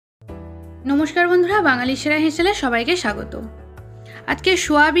नमस्कार बंधुरा बांगाली सेरा हेंसेले सबाइके स्वागत। आज के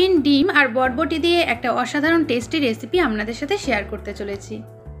सोयाबीन डिम और बरबटी दिए एक असाधारण टेस्टी रेसिपि आपनादेर साथे शेयर करते चलेछि।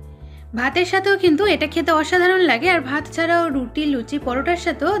 भातेर साथेও किन्तु एटा खेते असाधारण लागे और भात छाड़ाओ रुटी लुचि परोटार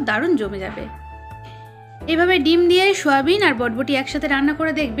साथेও दारुण जमे जाबे। एइभाবে डिम दिए सोयाबीन और बरबटी एकसाथे रान्ना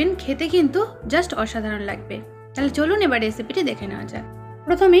करे देखबेन खेते किन्तु जस्ट असाधारण लागबे। ताहले चलुन एबार रेसिपिटी देखे नेওয়া যাক।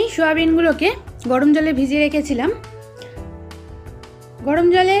 प्रथमेই सोयाबीनगुलोके गरम जले भिजिए रेखेছিলাম। गरम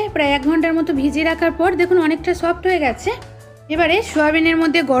जले प्राय 1 घंटार मतो भिजिए राखार पर देखुन अनेकटा सफ्ट हो गेছে। एबारे सोयाबीनेर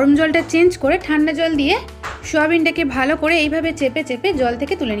मধ্যে गरम जलटा चेंज करे ठंडा जल दिए सोयाबीनटाके भालो करे এইভাবে চেপে চেপে জল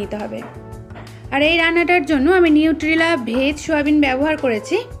থেকে তুলে নিতে হবে। আর এই রান্নাটার জন্য আমি নিউট্রিলা ভেজ সোয়াবিন ব্যবহার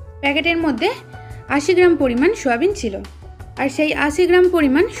করেছি। প্যাকেটের মধ্যে 80 গ্রাম পরিমাণ সোয়াবিন ছিল। আর সেই 80 গ্রাম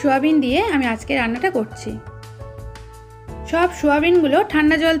পরিমাণ সোয়াবিন দিয়ে আমি আজকে রান্নাটা করছি। সব সোয়াবিনগুলো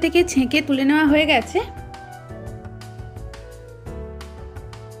ঠান্ডা জল থেকে ছেঁকে তুলে নেওয়া হয়ে গেছে।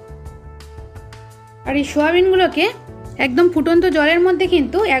 और ये सोयाबीनगुलोके एकदम फुटন্ত जलेर मध्य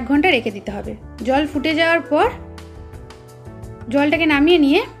किन्तु 1 घंटा रेखे दिते हबे। जल फुटे जाओयार पर जलटाके नामिये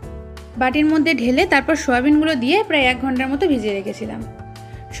निये बाटिर मध्य ढेले तारपर सोयाबीनगुलो दिए प्राय 1 घंटार मतो भिजिए रेखेছিলাম।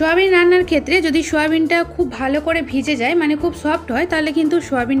 सोयाबीन रान्नार क्षेत्रे यदि सोयाबीनटा खूब भालो करे भिजे जाए माने खूब सफ्ट हय ताहले किन्तु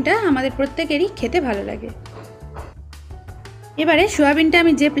सोयाबीनटा आमादेर प्रत्येकेरই खेते भालो लागे। एबारे सोयाबीनटा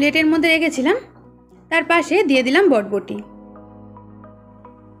आमि जे प्लेटेर मध्य रेखेছিলাম तार पाशे दिए दिलाम बरबटी।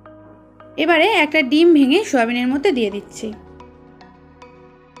 এবারে একটা ডিম ভেঙে সোয়াবিনের মধ্যে দিয়ে দিচ্ছি।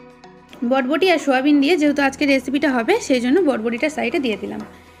 বরবটি আর সোয়াবিন দিয়ে যেহেতু আজকে রেসিপিটা হবে সেই জন্য বরবটিটা সাইডে দিয়ে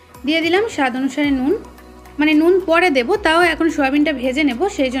দিলাম স্বাদ অনুসারে নুন, মানে নুন পরে দেব, তাও এখন সোয়াবিনটা ভেজে নেব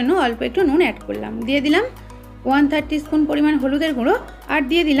সেই জন্য অল্প একটু নুন অ্যাড করলাম। দিয়ে দিলাম 1/3 টিস্পুন পরিমাণ হলুদের গুঁড়ো আর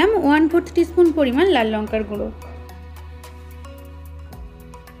দিয়ে দিলাম 1/4 টিস্পুন পরিমাণ লাল লঙ্কার গুঁড়ো।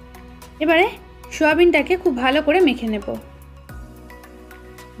 এবারে সোয়াবিনটাকে খুব ভালো করে মেখে নেব।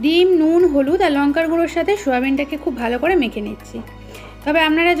 ডিম নুন হলুদ আর লঙ্কার গুঁড়োর সাথে সোয়াবিনটাকে খুব ভালো করে মেখে নিচ্ছি। তবে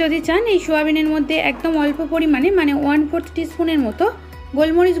আপনারা যদি চান এই সোয়াবিনের মধ্যে একদম অল্প পরিমাণে মানে 1/4 টিস্পুনের মতো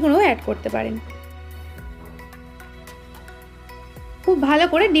গোলমরিচ গুঁড়ো অ্যাড করতে পারেন। খুব ভালো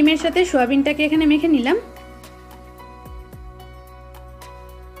করে ডিমের সাথে সোয়াবিনটাকে এখানে মেখে নিলাম।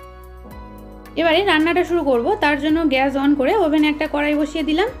 এবারে রান্নাটা শুরু করব। তার জন্য গ্যাস অন করে ওভেনে একটা কড়াই বসিয়ে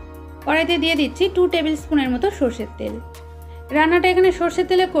দিলাম। কড়াইতে দিয়ে দিচ্ছি 2 টেবিল স্পুনের মতো সরষের তেল। রান্নাটা এখানে সরষের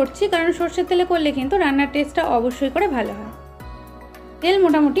তেলে করছি কারণ সরষের তেলে করলে কিন্তু রান্নার টেস্টটা অবশ্যই করে ভালো হয়। তেল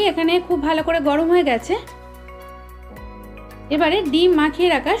মোটামুটি এখানে খুব ভালো করে গরম হয়ে গেছে। এবারে ডিম মাখিয়ে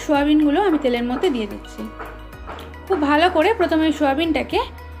রাখা সোয়াবিনগুলো আমি তেলের মধ্যে দিয়ে দিচ্ছি। খুব ভালো করে প্রথমে সোয়াবিনটাকে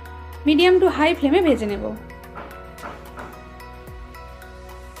মিডিয়াম টু হাই ফ্লেমে ভেজে নেব।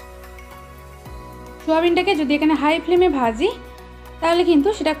 সোয়াবিনটাকে যদি এখানে হাই ফ্লেমে ভাজি তাহলে কিন্তু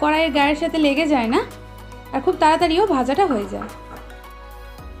সেটা কড়াইয়ের গায়ের সাথে লেগে যায় না আর খুব তাড়াতাড়িও ভাজাটা হয়ে যায়।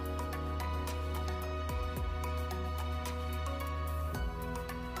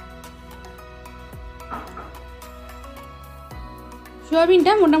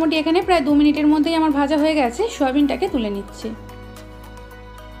 সোয়াবিনটা মোটামুটি এখানে প্রায় 2 মিনিটের মধ্যেই আমার ভাজা হয়ে গেছে। সোয়াবিনটাকে তুলে নিচ্ছি।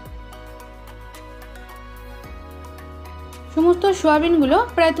 সমস্ত সোয়াবিনগুলো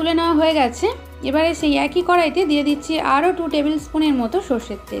প্রায় তুলে নেওয়া হয়ে গেছে। এবারে সেই একই কড়াইতে দিয়ে দিচ্ছি আরও 2 টেবিল স্পুনের মতো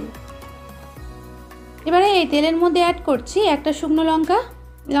সরষের তেল। এবারে এই তেলের মধ্যে অ্যাড করছি একটা শুকনো লঙ্কা।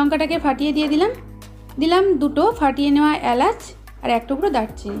 লঙ্কাটাকে ফাটিয়ে দিয়ে দিলাম 2টো ফাটিয়ে নেওয়া এলাচ আর 1 টুকরো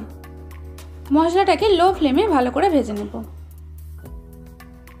দারচিনি। মশলাটাকে লো ফ্লেমে ভালো করে ভেজে নেব।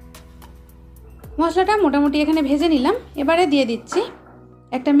 মশলাটা মোটামুটি এখানে ভেজে নিলাম। এবারে দিয়ে দিচ্ছি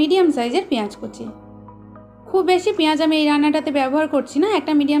একটা মিডিয়াম সাইজের পেঁয়াজ কুচি। খুব বেশি পেঁয়াজ আমি এই রান্নাটাতে ব্যবহার করছি না,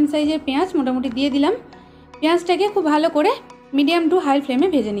 একটা মিডিয়াম সাইজের পেঁয়াজ মোটামুটি দিয়ে দিলাম। পেঁয়াজটাকে খুব ভালো করে মিডিয়াম টু হাই ফ্লেমে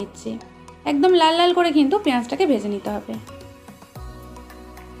ভেজে নিচ্ছি। একদম লাল লাল করে কিন্তু পেঁয়াজটাকে ভেজে নিতে হবে।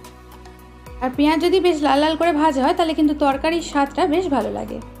 আর পেঁয়াজ যদি বেশ লাল লাল করে ভাজা হয় তাহলে কিন্তু তরকারির স্বাদটা বেশ ভালো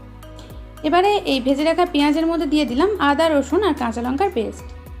লাগে। এবারে এই ভেজে রাখা পেঁয়াজের মধ্যে দিয়ে দিলাম আদা রসুন আর কাঁচা লঙ্কার পেস্ট।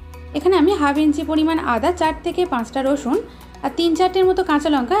 এখানে আমি হাফ ইঞ্চি পরিমাণ আদা, 4 থেকে 5টা রসুন আর 3-4টের মতো কাঁচা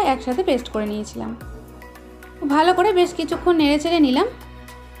লঙ্কা একসাথে পেস্ট করে নিয়েছিলাম। ভালো করে বেশ কিছুক্ষণ নেড়ে চেড়ে নিলাম।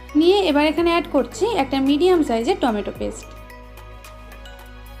 নিয়ে এবার এখানে অ্যাড করছি একটা মিডিয়াম সাইজের টমেটো পেস্ট।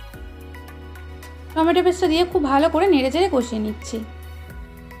 টমেটো পেস্টটা দিয়ে খুব ভালো করে নেড়েচেড়ে কষিয়ে নিচ্ছি।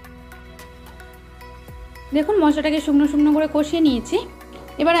 দেখুন মশলাটাকে শুকনো শুকনো করে কষিয়ে নিয়েছি।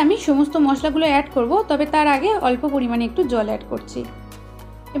 এবার আমি সমস্ত মশলাগুলো অ্যাড করব, তবে তার আগে অল্প পরিমাণে একটু জল অ্যাড করছি।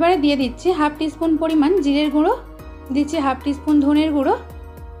 এবারে দিয়ে দিচ্ছি হাফ টিস্পুন পরিমাণ জিরের গুঁড়ো, দিচ্ছি হাফ টিস্পুন ধনের গুঁড়ো,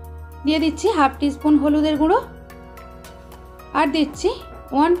 দিয়ে দিচ্ছি হাফ টিস্পুন হলুদের গুঁড়ো আর দিচ্ছি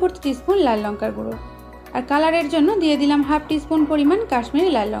 1/4 টিস্পুন লাল লঙ্কার গুঁড়ো। আর কালারের জন্য দিয়ে দিলাম হাফ টিস্পুন পরিমাণ কাশ্মীরি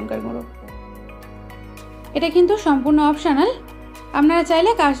লাল লঙ্কার গুঁড়ো। এটা কিন্তু সম্পূর্ণ অপশনাল, আপনারা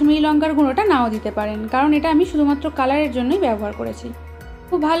চাইলে কাশ্মীরি লঙ্কার গুঁড়োটা নাও দিতে পারেন, কারণ এটা আমি শুধুমাত্র কালারের জন্যই ব্যবহার করেছি।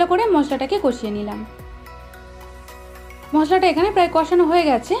 খুব ভালো করে মশলাটাকে কষিয়ে নিলাম। মশলাটা এখানে প্রায় কষানো হয়ে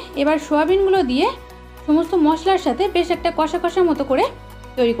গেছে। এবার সয়াবিনগুলো দিয়ে সমস্ত মশলার সাথে বেশ একটা কষা কষা মতো করে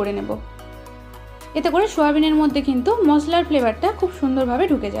তৈরি করে নেব। এতে করে সয়াবিনের মধ্যে কিন্তু মশলার ফ্লেভারটা খুব সুন্দরভাবে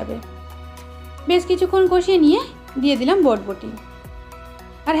ঢুকে যাবে। বেশ কিছুক্ষণ কষিয়ে নিয়ে দিয়ে দিলাম বরবটি।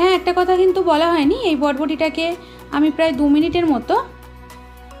 আর হ্যাঁ, একটা কথা কিন্তু বলা হয়নি, এই বরবটিটাকে আমি প্রায় 2 মিনিটের মতো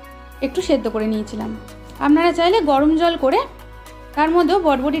একটু সেদ্ধ করে নিয়েছিলাম। আপনারা চাইলে গরম জল করে তার মধ্যেও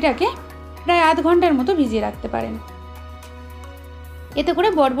বরবটিটাকে প্রায় আধ ঘন্টার মতো ভিজিয়ে রাখতে পারেন। এতে করে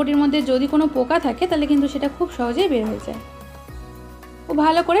বরবটির মধ্যে যদি কোনো পোকা থাকে তাহলে কিন্তু সেটা খুব সহজেই বের হয়ে যায়। খুব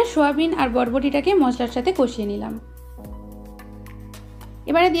ভালো করে সয়াবিন আর বরবটিটাকে মশলার সাথে কষিয়ে নিলাম।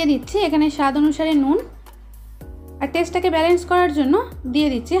 এবারে দিয়ে দিচ্ছি এখানে স্বাদ অনুসারে নুন, আর টেস্টটাকে ব্যালেন্স করার জন্য দিয়ে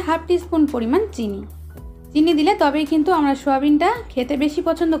দিচ্ছি 1/2 টিস্পুন পরিমাণ চিনি। চিনি দিলে তবেই কিন্তু আমরা সয়াবিনটা খেতে বেশি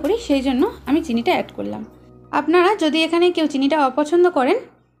পছন্দ করি, সেই জন্য আমি চিনিটা অ্যাড করলাম। আপনারা যদি এখানে কেউ চিনিটা অপছন্দ করেন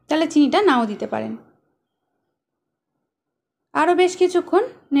তাহলে চিনিটা নাও দিতে পারেন। আরও বেশ কিছুক্ষণ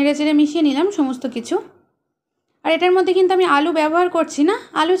নেড়েচেড়ে মিশিয়ে নিলাম সমস্ত কিছু। আর এটার মধ্যে কিন্তু আমি আলু ব্যবহার করছি না,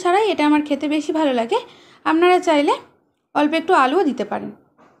 আলু ছাড়াই এটা আমার খেতে বেশি ভালো লাগে। আপনারা চাইলে অল্প একটু আলুও দিতে পারেন,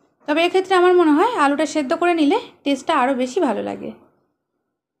 তবে এক্ষেত্রে আমার মনে হয় আলুটা সেদ্ধ করে নিলে টেস্টটা আরও বেশি ভালো লাগে।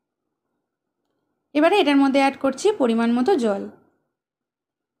 এবারে এটার মধ্যে অ্যাড করছি পরিমাণ মতো জল।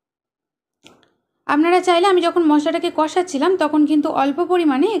 আপনারা চাইলে আমি যখন মশলাটাকে কষাচ্ছিলাম তখন কিন্তু অল্প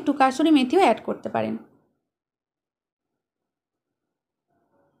পরিমাণে একটু কাসুরি মেথিও অ্যাড করতে পারেন।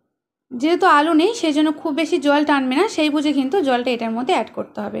 যেহেতু আলু নেই সেই জন্য খুব বেশি জল টানবে না, সেই বুঝে কিন্তু জলটা এটার মধ্যে অ্যাড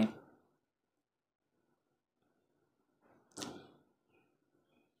করতে হবে।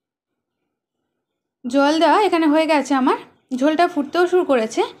 জল দেওয়া এখানে হয়ে গেছে আমার, ঝোলটা ফুটতেও শুরু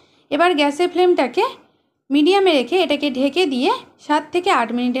করেছে। এবার গ্যাসের ফ্লেমটাকে মিডিয়ামে রেখে এটাকে ঢেকে দিয়ে 7 থেকে 8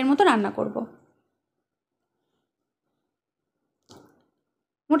 মিনিটের মতো রান্না করব।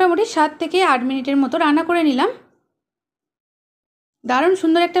 মোটামুটি 7 থেকে 8 মিনিটের মতো রান্না করে নিলাম। দারুণ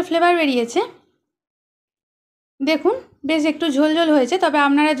সুন্দর একটা ফ্লেভার বেরিয়েছে। দেখুন বেশ একটু ঝোল ঝোল হয়েছে, তবে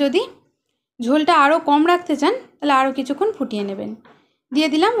আপনারা যদি ঝোলটা আরও কম রাখতে চান তাহলে আরও কিছুক্ষণ ফুটিয়ে নেবেন। দিয়ে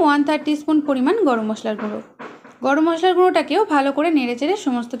দিলাম 1/3 টিস্পুন পরিমাণ গরম মশলার গুঁড়ো। গরম মশলার গুঁড়োটাকেও ভালো করে নেড়েচেড়ে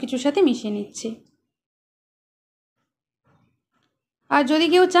সমস্ত কিছুর সাথে মিশিয়ে নিচ্ছি। আর যদি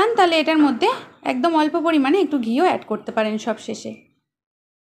কেউ চান তাহলে এটার মধ্যে একদম অল্প পরিমাণে একটু ঘিও অ্যাড করতে পারেন সব শেষে।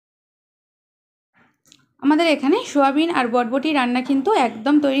 আমাদের এখানে সয়াবিন আর বরবটি রান্না কিন্তু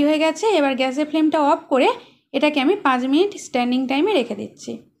একদম তৈরি হয়ে গেছে। এবার গ্যাসের ফ্লেমটা অফ করে এটাকে আমি 5 মিনিট স্ট্যান্ডিং টাইমে রেখে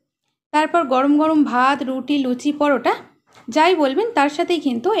দিচ্ছি। তারপর গরম গরম ভাত, রুটি, লুচি, পরোটা যাই বলবেন তার সাথেই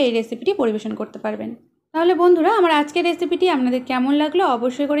কিন্তু এই রেসিপিটি পরিবেশন করতে পারবেন। তাহলে বন্ধুরা, আমার আজকের রেসিপিটি আপনাদের কেমন লাগলো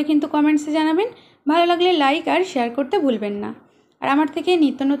অবশ্যই করে কিন্তু কমেন্টসে জানাবেন। ভালো লাগলে লাইক আর শেয়ার করতে ভুলবেন না। আর আমার থেকে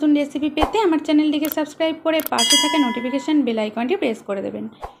নিত্য নতুন রেসিপি পেতে আমার চ্যানেলটিকে সাবস্ক্রাইব করে পাশে থাকা নোটিফিকেশান বেল আইকনটি প্রেস করে দেবেন।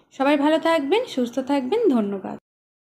 সবাই ভালো থাকবেন, সুস্থ থাকবেন, ধন্যবাদ।